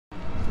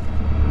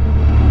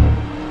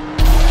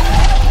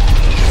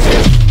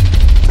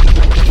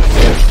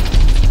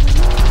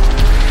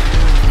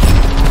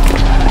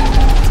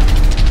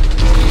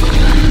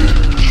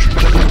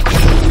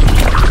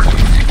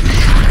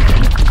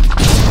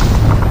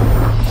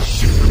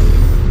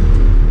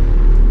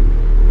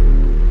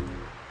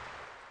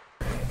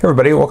Hey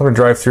everybody, welcome to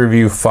Drive Thru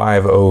Review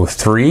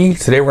 503.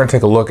 Today we're going to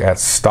take a look at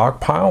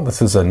Stockpile.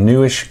 This is a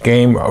newish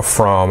game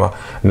from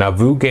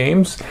Navu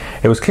Games.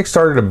 It was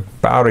kickstarted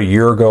about a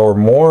year ago or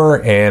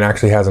more and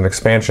actually has an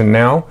expansion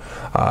now.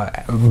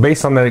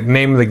 Based on the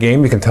name of the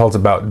game, you can tell it's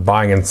about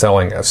buying and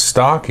selling a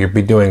stock. You'll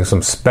be doing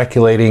some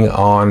speculating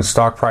on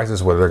stock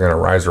prices, whether they're going to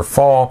rise or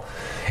fall.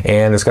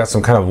 And it's got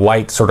some kind of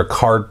light sort of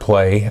card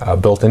play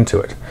built into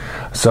it.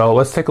 So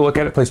let's take a look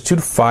at it. It plays 2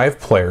 to 5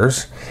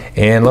 players,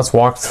 and let's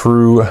walk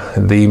through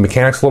the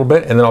mechanics a little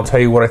bit, and then I'll tell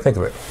you what I think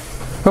of it.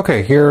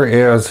 Okay, here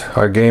is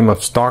a game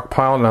of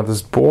Stockpile. Now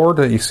this board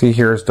that you see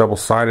here is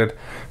double-sided.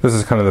 This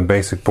is kind of the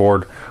basic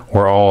board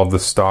where all of the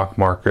stock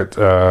market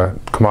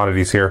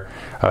commodities here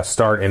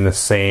start in the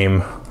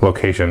same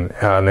location.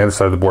 On the other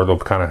side of the board, they'll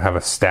kind of have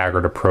a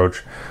staggered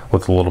approach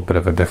with a little bit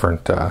of a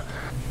different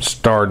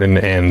start and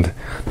end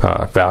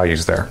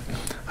values there.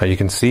 You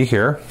can see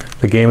here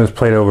the game is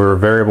played over a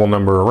variable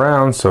number of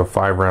rounds, so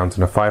 5 rounds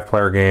in a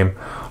 5-player game,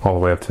 all the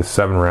way up to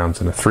 7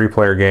 rounds in a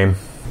 3-player game.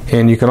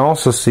 And you can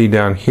also see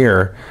down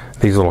here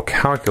these little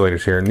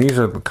calculators here, and these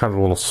are the kind of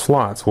little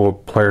slots where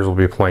players will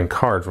be playing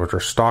cards, which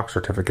are stock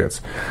certificates.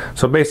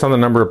 So based on the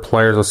number of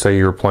players, let's say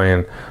you were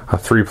playing a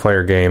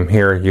 3-player game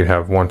here, you'd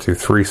have 1, 2,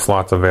 3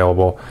 slots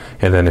available,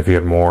 and then if you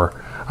had more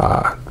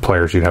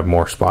players, you'd have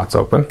more spots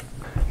open.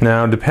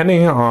 Now,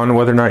 depending on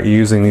whether or not you're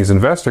using these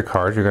investor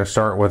cards, you're going to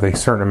start with a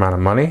certain amount of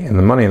money, and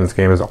the money in this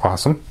game is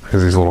awesome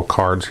because these little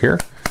cards here,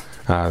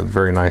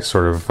 very nice,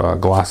 sort of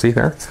glossy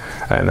there,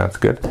 and that's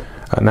good.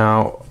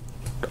 Now,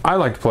 I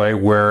like to play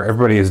where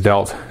everybody is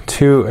dealt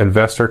 2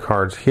 investor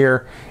cards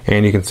here,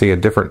 and you can see a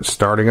different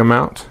starting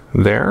amount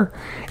there,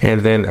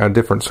 and then a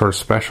different sort of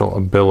special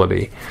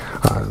ability,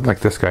 like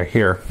this guy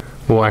here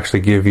will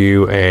actually give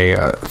you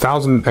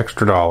 $1,000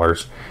 extra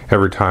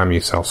every time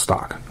you sell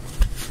stock.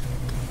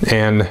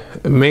 And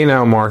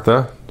Maynell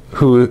Martha,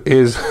 who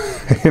is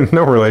in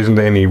no relation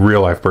to any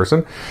real-life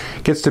person,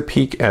 gets to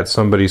peek at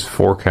somebody's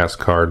forecast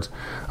cards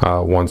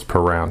once per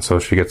round. So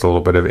she gets a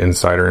little bit of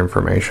insider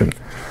information.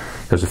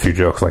 There's a few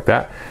jokes like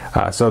that.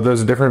 So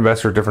there's a different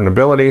investor, different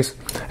abilities.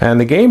 And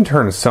the game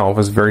turn itself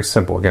is very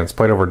simple. Again, it's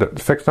played over a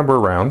fixed number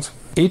of rounds.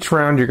 Each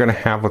round you're going to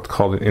have what's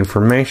called an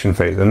information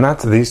phase, and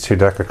that's these 2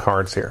 decks of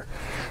cards here.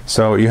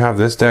 So you have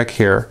this deck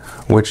here,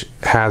 which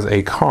has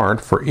a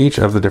card for each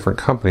of the different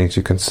companies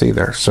you can see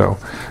there. So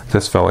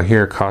this fella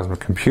here,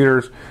 Cosmic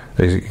Computers,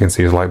 as you can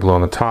see is light blue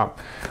on the top.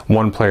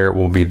 One player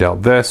will be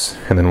dealt this,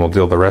 and then we'll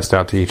deal the rest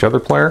out to each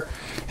other player.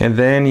 And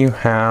then you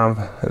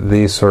have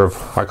these sort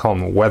of, I call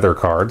them weather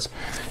cards.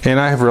 And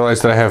I have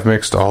realized that I have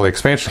mixed all the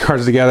expansion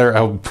cards together.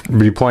 I'll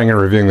be playing and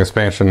reviewing the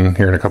expansion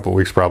here in a couple of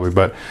weeks probably.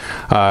 But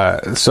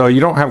so you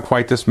don't have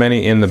quite this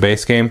many in the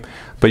base game,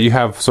 but you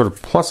have sort of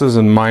pluses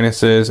and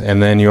minuses,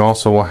 and then you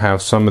also will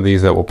have some of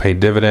these that will pay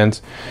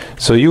dividends.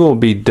 So you will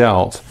be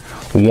dealt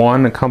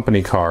 1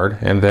 company card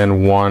and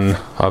then 1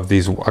 of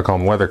these, I call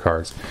them weather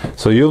cards.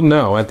 So you'll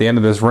know at the end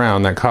of this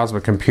round that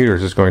Cosmic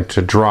Computers is going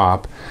to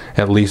drop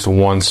at least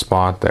 1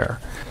 spot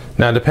there.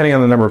 Now, depending on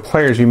the number of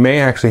players, you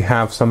may actually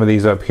have some of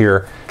these up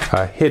here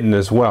hidden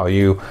as well.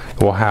 You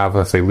will have,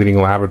 let's say,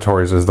 Leading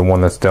Laboratories is the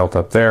one that's dealt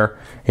up there,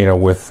 you know,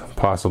 with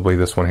possibly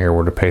this one here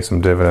were to pay some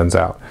dividends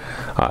out.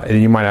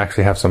 And you might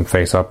actually have some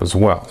face up as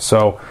well.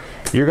 So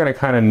you're going to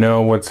kind of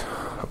know what's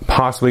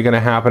possibly going to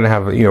happen and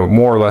have, you know,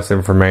 more or less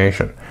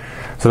information.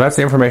 So that's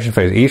the information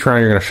phase. Each round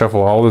you're going to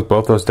shuffle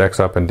both those decks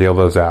up and deal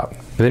those out.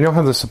 Then you'll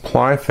have the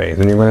supply phase,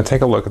 and you're going to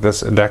take a look at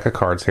this deck of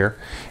cards here,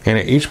 and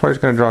each player is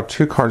going to draw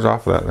 2 cards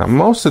off of that. Now,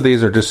 most of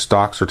these are just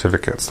stock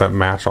certificates that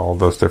match all of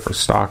those different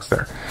stocks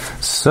there.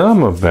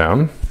 Some of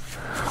them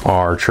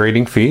are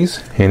trading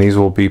fees, and these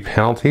will be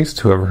penalties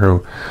to whoever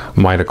who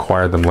might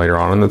acquire them later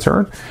on in the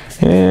turn.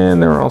 And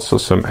there are also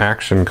some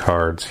action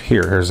cards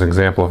here. Here's an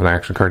example of an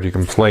action card. You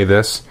can play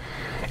this,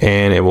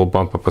 and it will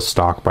bump up a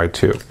stock by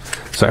 2.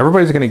 So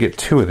everybody's going to get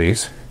 2 of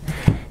these,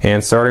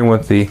 and starting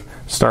with the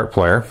start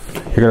player,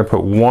 you're going to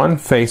put 1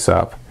 face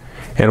up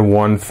and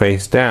 1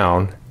 face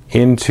down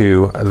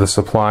into the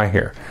supply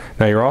here.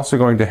 Now you're also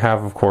going to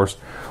have, of course,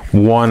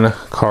 1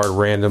 card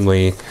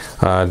randomly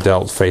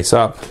dealt face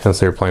up,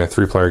 since you're playing a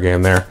 3-player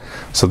game there.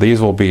 So these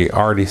will be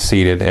already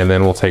seated, and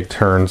then we'll take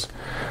turns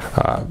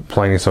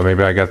playing. So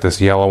maybe I got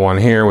this yellow one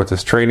here with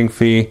this trading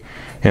fee,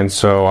 and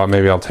so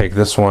maybe I'll take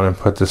this one and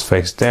put this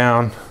face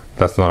down.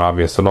 That's not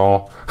obvious at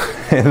all.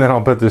 And then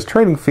I'll put this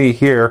trading fee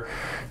here,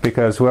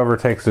 because whoever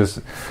takes this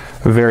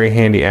very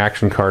handy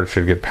action card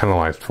should get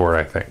penalized for it,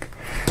 I think.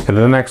 And then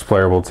the next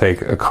player will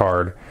take a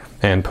card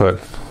and put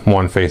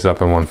 1 face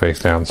up and 1 face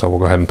down. So we'll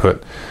go ahead and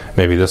put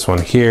maybe this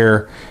one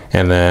here,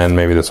 and then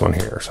maybe this one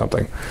here or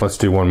something. Let's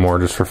do one more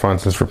just for fun,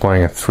 since we're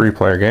playing a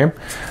 3-player game.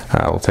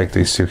 We'll take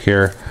these 2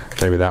 here.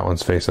 Maybe that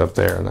one's face up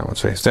there and that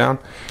one's face down.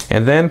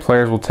 And then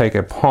players will take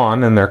a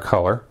pawn in their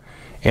color,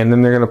 And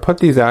then they're going to put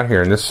these out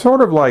here. And it's sort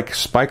of like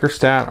Spiker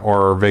Stat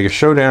or Vegas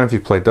Showdown if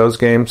you've played those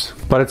games.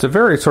 But it's a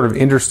very sort of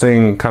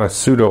interesting kind of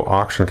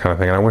pseudo-auction kind of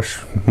thing. And I wish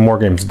more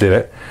games did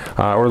it.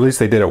 Or at least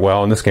they did it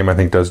well. And this game, I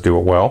think, does do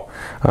it well.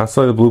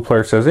 So the blue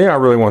player says, yeah, I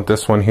really want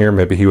this one here.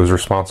 Maybe he was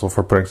responsible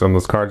for putting some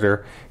of those cards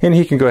there. And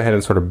he can go ahead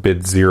and sort of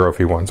bid 0 if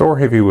he wants. Or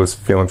if he was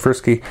feeling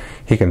frisky,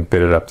 he can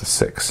bid it up to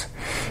 6.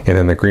 And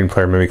then the green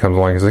player maybe comes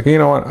along and is like, you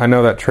know what, I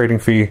know that trading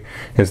fee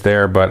is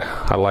there, but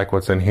I like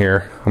what's in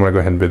here. I'm going to go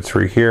ahead and bid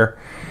 3 here.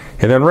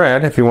 And then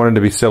red, if he wanted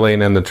to be silly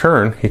and end the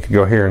turn, he could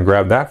go here and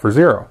grab that for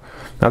 0.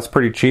 That's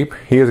pretty cheap.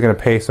 He is going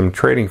to pay some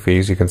trading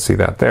fees. You can see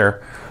that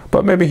there.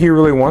 But maybe he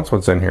really wants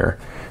what's in here.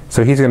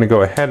 So he's going to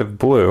go ahead of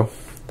blue.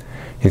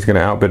 He's going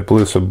to outbid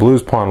blue, so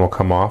blue's pawn will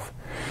come off.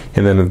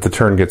 And then if the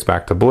turn gets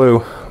back to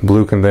blue,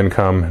 blue can then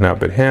come and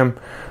outbid him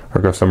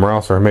or go somewhere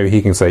else. Or maybe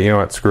he can say, you know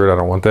what, screw it, I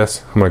don't want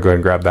this. I'm going to go ahead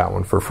and grab that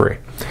one for free.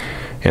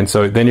 And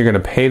so then you're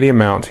going to pay the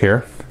amount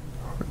here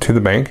to the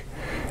bank.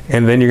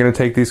 And then you're going to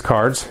take these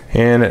cards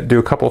and do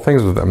a couple of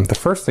things with them. The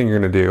first thing you're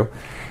going to do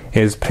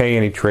is pay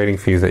any trading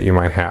fees that you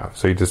might have.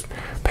 So you just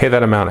pay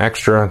that amount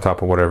extra on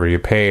top of whatever you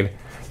paid,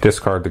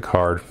 discard the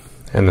card,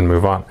 and then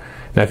move on.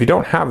 Now, if you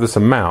don't have this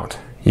amount,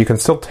 you can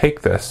still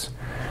take this.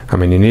 I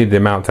mean, you need the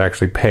amount to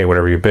actually pay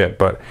whatever you bid,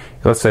 but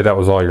let's say that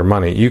was all your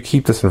money. You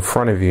keep this in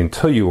front of you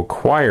until you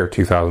acquire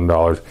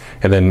 $2,000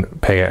 and then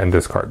pay it and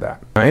discard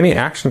that. Now, any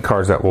action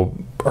cards that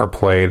are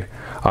played,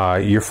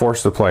 you're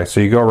forced to play.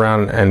 So you go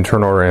around and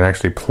turn over and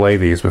actually play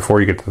these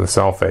before you get to the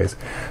sell phase.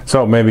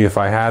 So maybe if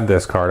I had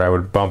this card, I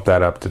would bump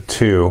that up to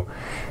 2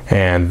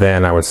 and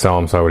then I would sell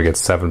them so I would get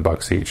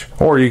 $7 each.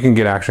 Or you can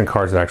get action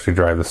cards that actually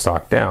drive the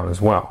stock down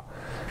as well.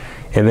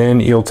 And then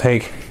you'll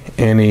take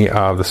any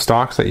of the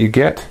stocks that you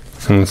get.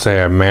 And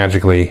say I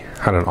magically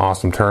had an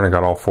awesome turn and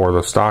got all 4 of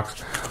those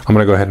stocks. I'm going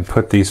to go ahead and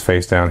put these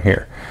face down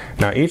here.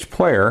 Now each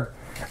player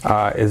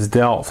is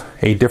dealt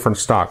a different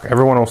stock.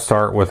 Everyone will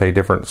start with a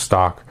different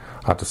stock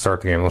to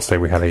start the game. Let's say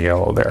we had a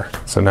yellow there.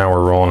 So now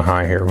we're rolling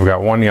high here. We've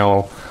got 1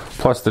 yellow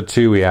plus the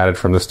 2 we added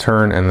from this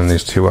turn and then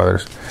these 2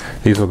 others.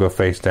 These will go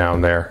face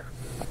down there.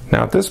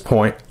 Now at this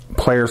point,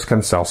 players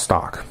can sell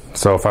stock.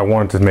 So if I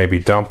wanted to maybe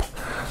dump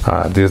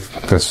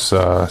this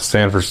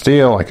Stanford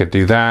Steel, I could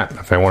do that.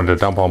 If I wanted to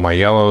dump all my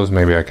yellows,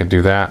 maybe I could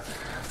do that.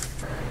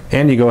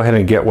 And you go ahead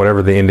and get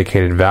whatever the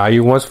indicated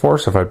value was for.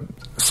 So if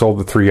I sold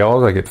the 3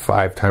 yellows, I get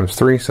 5 times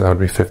 3, so that would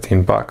be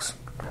 $15.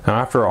 Now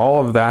after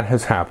all of that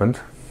has happened,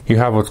 you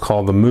have what's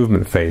called the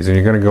movement phase, and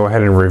you're going to go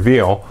ahead and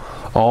reveal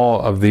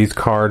all of these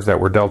cards that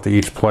were dealt to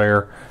each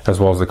player, as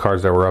well as the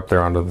cards that were up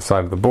there onto the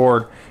side of the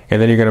board.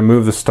 And then you're going to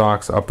move the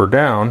stocks up or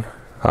down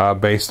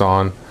based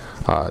on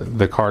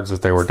the cards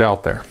that they were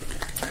dealt there.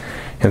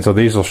 And so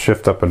these will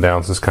shift up and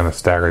down, so just kind of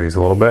stagger these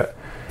a little bit.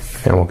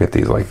 And we'll get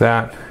these like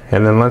that.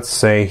 And then let's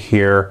say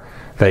here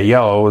that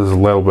yellow is a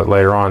little bit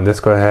later on.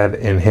 This go ahead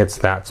and hits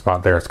that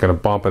spot there. It's going to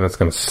bump and it's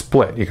going to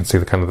split. You can see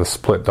the kind of the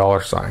split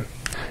dollar sign.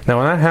 Now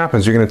when that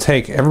happens, you're going to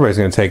take, everybody's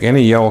going to take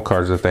any yellow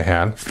cards that they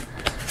had,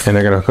 and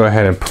they're going to go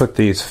ahead and put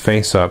these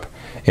face up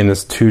in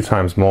this 2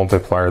 times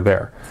multiplier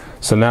there.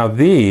 So now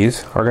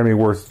these are going to be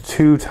worth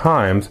 2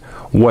 times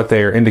what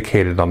they are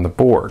indicated on the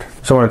board.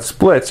 So when it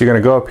splits, you're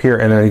going to go up here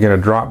and then you're going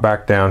to drop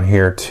back down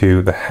here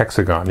to the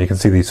hexagon. You can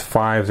see these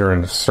 5s are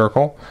in a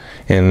circle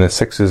and the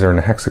 6s are in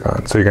a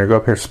hexagon. So you're going to go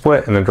up here,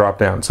 split, and then drop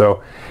down.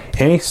 So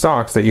any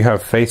stocks that you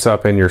have face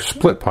up in your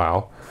split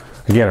pile,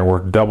 again, are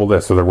worth double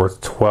this, so they're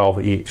worth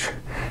 12 each.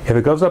 If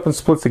it goes up and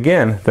splits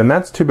again, then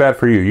that's too bad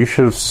for you. You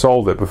should have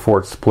sold it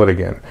before it split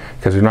again,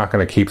 because you're not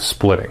going to keep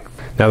splitting.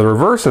 Now the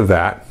reverse of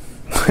that,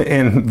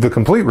 and the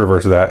complete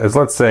reverse of that, is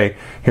let's say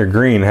here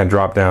green had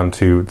dropped down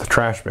to the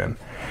trash bin.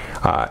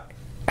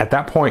 At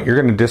that point,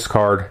 you're going to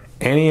discard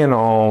any and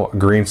all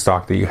green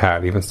stock that you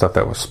had, even stuff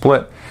that was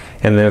split,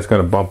 and then it's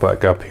going to bump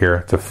back up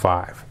here to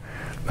 5.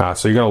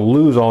 So you're going to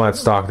lose all that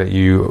stock that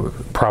you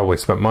probably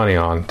spent money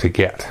on to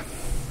get.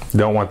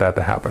 Don't want that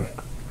to happen.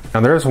 Now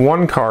there's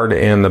one card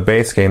in the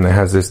base game that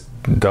has this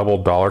double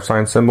dollar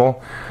sign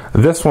symbol.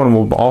 This one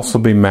will also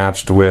be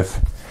matched with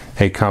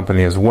a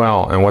company as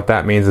well, and what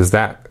that means is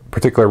that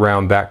particular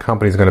round, that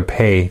company is going to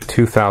pay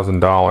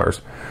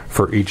 $2,000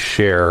 for each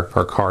share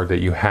or card that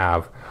you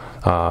have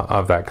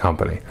of that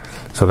company.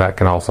 So that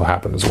can also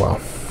happen as well.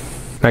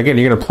 Now again,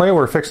 you're going to play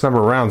over a fixed number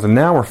of rounds, and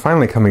now we're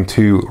finally coming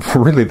to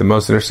really the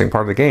most interesting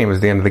part of the game, is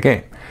the end of the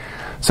game.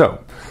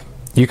 So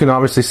you can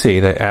obviously see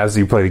that as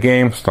you play the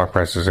game, stock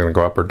prices are going to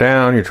go up or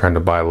down. You're trying to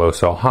buy low,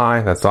 sell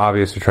high. That's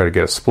obvious. You try to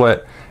get a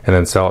split and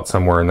then sell it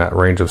somewhere in that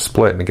range of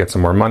split and get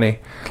some more money.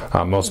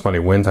 Most money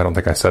wins. I don't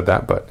think I said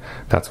that, but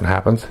that's what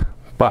happens.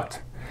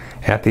 But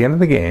at the end of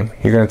the game,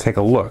 you're going to take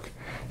a look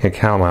and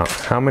count out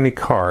how many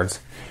cards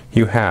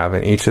you have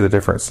in each of the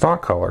different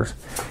stock colors,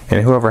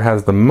 and whoever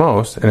has the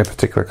most in a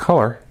particular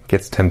color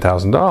gets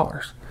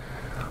 $10,000.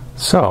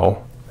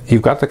 So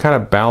you've got to kind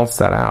of balance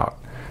that out.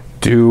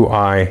 Do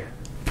I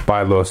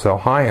buy low, sell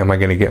high? Am I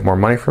going to get more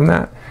money from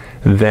that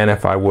than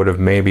if I would have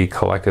maybe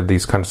collected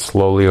these kind of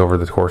slowly over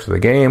the course of the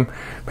game,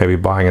 maybe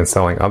buying and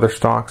selling other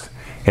stocks?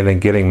 and then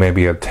getting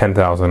maybe a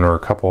 $10,000 or a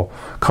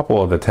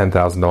couple of the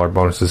 $10,000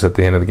 bonuses at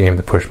the end of the game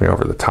to push me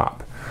over the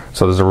top.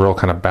 So there's a real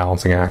kind of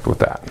balancing act with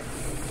that.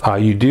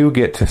 You do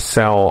get to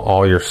sell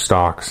all your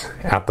stocks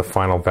at the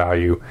final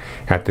value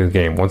at the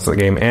game. Once the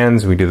game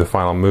ends, we do the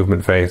final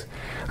movement phase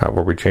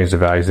where we change the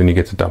values, and you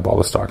get to dump all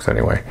the stocks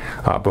anyway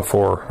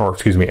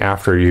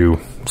after you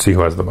see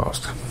who has the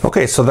most.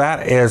 Okay, so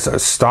that is a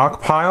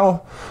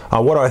Stockpile.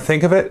 What do I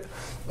think of it?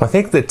 I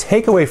think the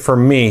takeaway for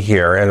me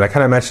here, and I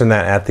kind of mentioned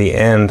that at the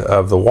end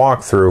of the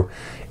walkthrough,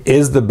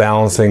 is the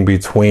balancing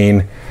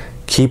between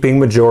keeping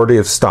majority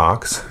of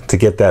stocks to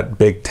get that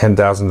big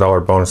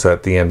 $10,000 bonus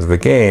at the end of the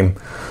game,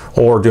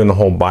 or doing the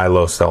whole buy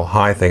low, sell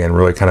high thing and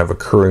really kind of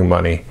accruing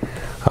money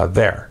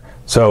there.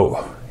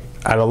 So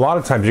at a lot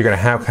of times you're going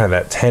to have kind of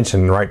that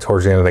tension right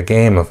towards the end of the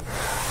game of,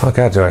 oh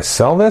God, do I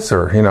sell this?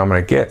 Or, I'm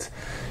going to get,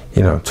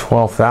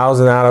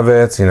 12,000 out of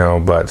it,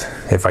 but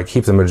if I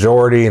keep the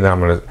majority, then I'm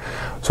going to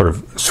sort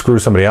of screw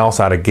somebody else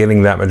out of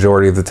getting that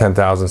majority of the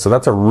 10,000. So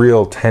that's a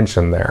real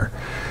tension there.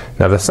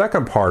 Now the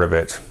second part of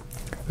it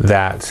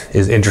that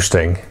is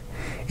interesting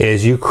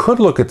is you could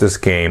look at this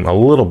game a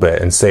little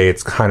bit and say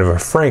it's kind of a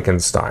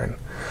Frankenstein.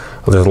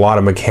 There's a lot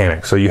of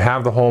mechanics. So you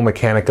have the whole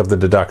mechanic of the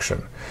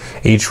deduction.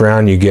 Each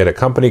round you get a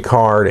company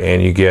card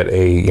and you get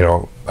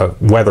a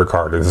weather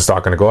card. Is the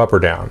stock going to go up or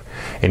down?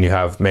 And you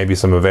have maybe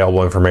some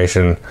available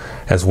information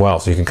as well.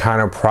 So you can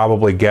kind of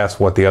probably guess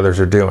what the others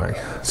are doing.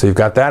 So you've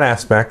got that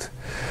aspect,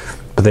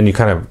 but then you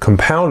kind of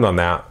compound on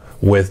that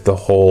with the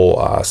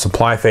whole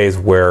supply phase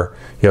where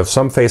you have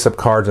some face-up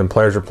cards and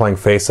players are playing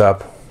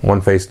face-up,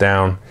 one face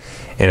down,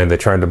 and are they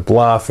trying to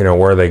bluff?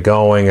 Where are they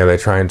going? Are they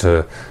trying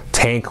to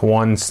tank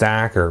one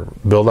stack or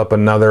build up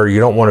another? You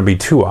don't want to be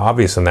too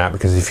obvious in that,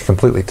 because if you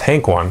completely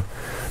tank one,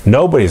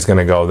 nobody's going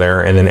to go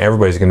there, and then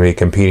everybody's going to be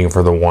competing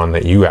for the one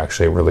that you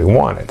actually really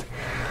wanted.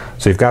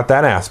 So you've got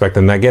that aspect,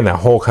 and again, that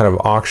whole kind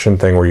of auction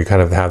thing where you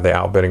kind of have the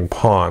outbidding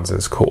pawns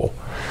is cool.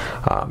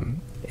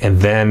 And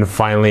then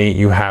finally,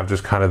 you have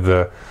just kind of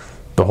the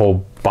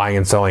whole buying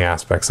and selling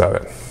aspects of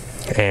it,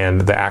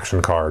 and the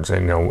action cards,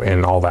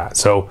 and all that.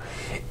 So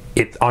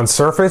on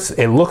surface,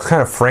 it looks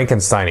kind of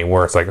Frankenstein-y,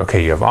 where it's like,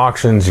 okay, you have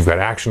auctions, you've got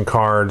action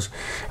cards.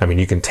 I mean,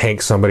 you can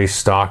tank somebody's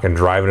stock and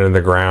drive it into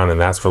the ground, and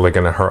that's really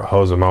going to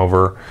hose them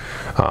over.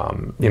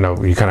 You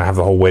kind of have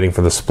the whole waiting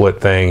for the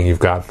split thing. You've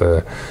got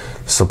the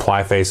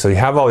supply phase. So you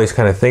have all these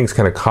kind of things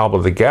kind of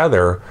cobbled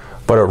together,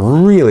 but it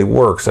really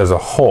works as a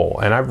whole.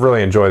 And I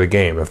really enjoy the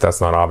game, if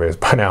that's not obvious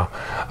by now.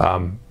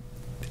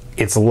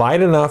 It's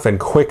light enough and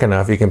quick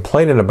enough. You can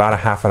play it in about a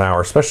half an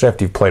hour, especially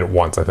after you've played it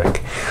once, I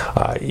think.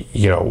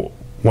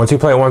 Once you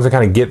play it once and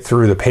kind of get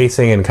through the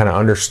pacing and kind of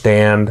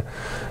understand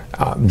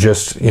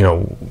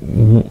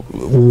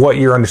what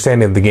your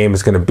understanding of the game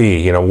is going to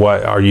be.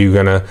 What are you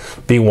going to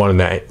be one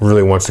that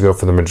really wants to go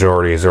for the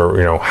majorities,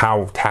 or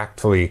how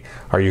tactfully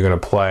are you going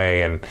to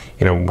play, and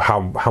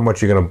how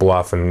much you're going to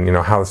bluff, and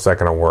how is that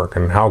going to work,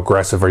 and how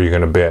aggressive are you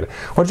going to bid.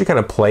 Once you kind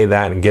of play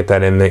that and get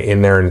that in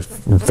there and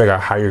figure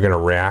out how you're going to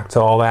react to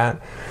all that,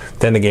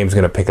 then the game's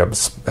going to pick up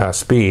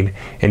speed,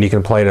 and you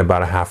can play it in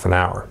about a half an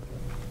hour.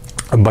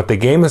 But the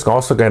game is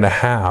also going to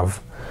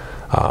have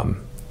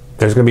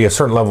there's going to be a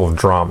certain level of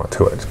drama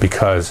to it,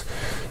 because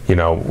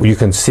you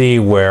can see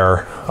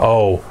where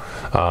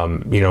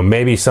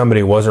maybe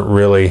somebody wasn't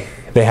really,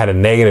 they had a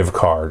negative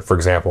card, for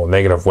example, a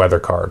negative weather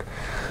card,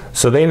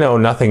 so they know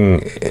nothing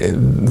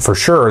for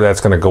sure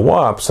that's going to go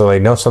up, so they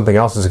know something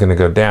else is going to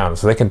go down,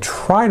 so they can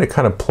try to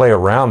kind of play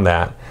around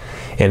that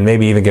and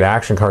maybe even get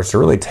action cards to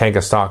really tank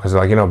a stock, because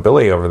they're like,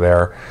 Billy over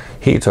there,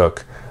 he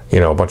took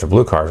a bunch of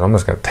blue cards. I'm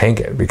just going to tank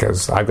it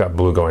because I've got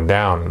blue going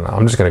down, and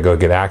I'm just going to go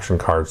get action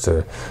cards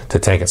to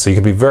tank it. So you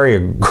can be very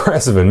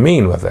aggressive and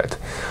mean with it.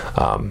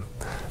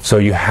 So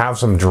you have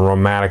some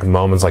dramatic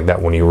moments like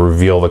that when you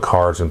reveal the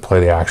cards and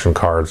play the action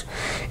cards.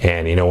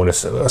 And when a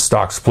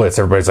stock splits,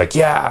 everybody's like,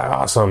 yeah,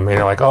 awesome. And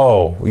you're like,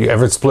 oh, you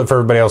ever split for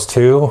everybody else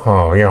too?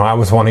 Oh, I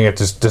was wanting it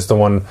just the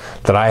one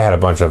that I had a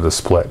bunch of the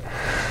split.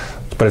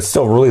 But it's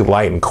still really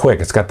light and quick.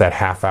 It's got that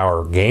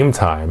half-hour game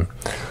time.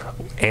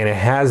 And it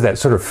has that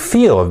sort of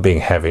feel of being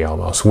heavy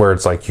almost, where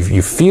it's like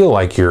you feel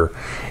like you're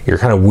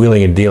kind of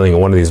wheeling and dealing in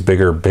one of these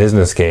bigger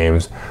business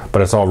games,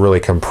 but it's all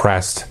really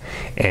compressed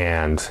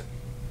and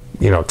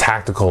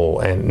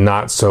tactical and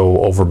not so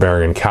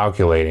overbearing and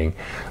calculating.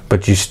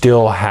 But you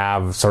still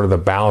have sort of the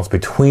balance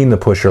between the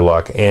push your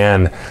luck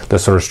and the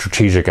sort of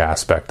strategic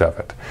aspect of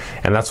it.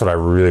 And that's what I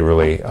really,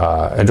 really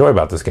enjoy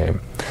about this game.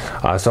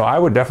 So I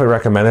would definitely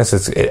recommend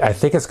this. I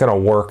think it's going to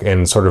work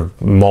in sort of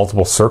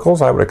multiple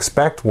circles, I would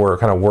expect, where it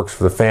kind of works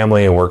for the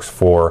family and works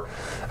for,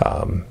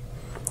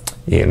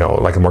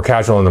 like a more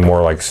casual and the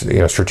more like,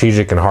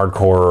 strategic and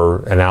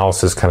hardcore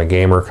analysis kind of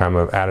gamer kind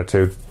of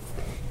attitude.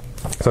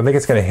 So I think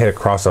it's going to hit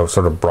across a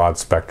sort of broad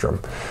spectrum.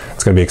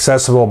 It's going to be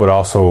accessible, but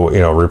also,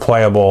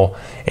 replayable,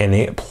 and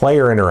the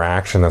player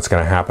interaction that's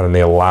going to happen, and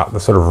they allow the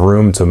sort of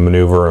room to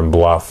maneuver and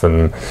bluff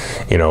and,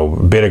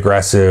 bid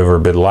aggressive or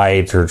bid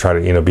light or try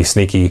to, be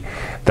sneaky.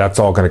 That's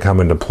all going to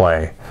come into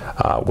play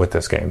with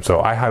this game.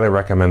 So I highly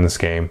recommend this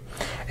game.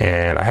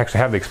 And I actually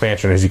have the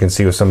expansion, as you can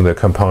see, with some of the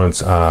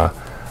components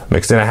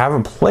mixed in. I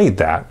haven't played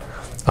that,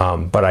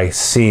 but I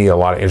see a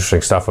lot of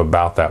interesting stuff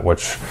about that,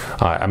 which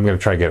I'm going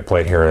to try to get it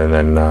played here and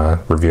then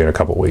review in a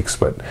couple weeks.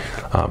 But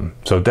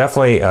so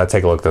definitely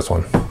take a look at this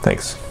one.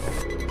 Thanks.